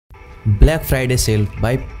Black Friday sale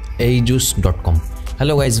by ajuice.com.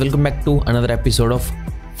 Hello guys, welcome back to another episode of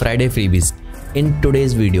Friday freebies. In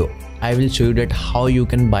today's video I will show you that how you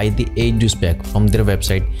can buy the Ajuice pack from their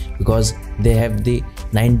website, because they have the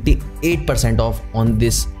 98% off on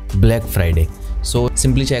this Black Friday. So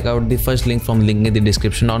simply check out the first link from link in the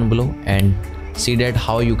description down below and see that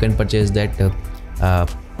how you can purchase that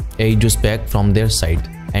Ajuice pack from their site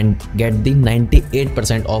and get the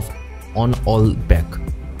 98% off on all pack.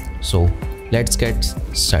 So let's get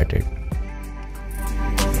started.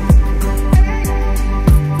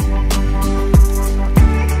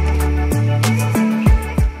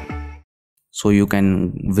 So you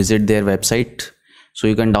can visit their website. So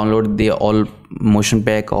you can download the all motion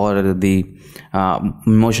pack or the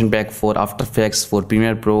motion pack for After Effects, for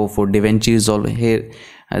Premiere Pro, for DaVinci Resolve. Here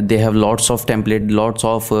they have lots of template, lots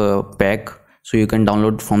of pack, so you can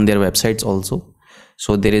download from their websites also.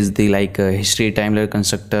 So there is the history timeline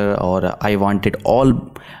constructor, or I want it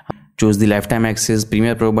all. Choose the lifetime access,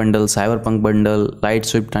 Premiere Pro bundle, Cyberpunk bundle, light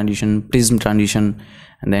sweep transition, prism transition,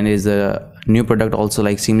 and then is a new product also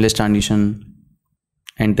like seamless transition,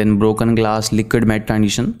 and then broken glass, liquid matte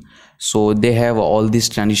transition. So they have all this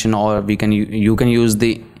transition, or you can use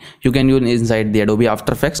inside the Adobe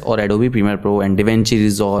After Effects or Adobe Premiere Pro and DaVinci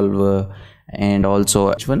Resolve, and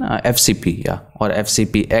also FCP, or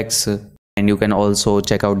FCPX. And you can also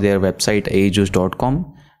check out their website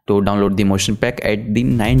ajuice.com to download the motion pack at the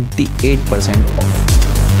 98% off.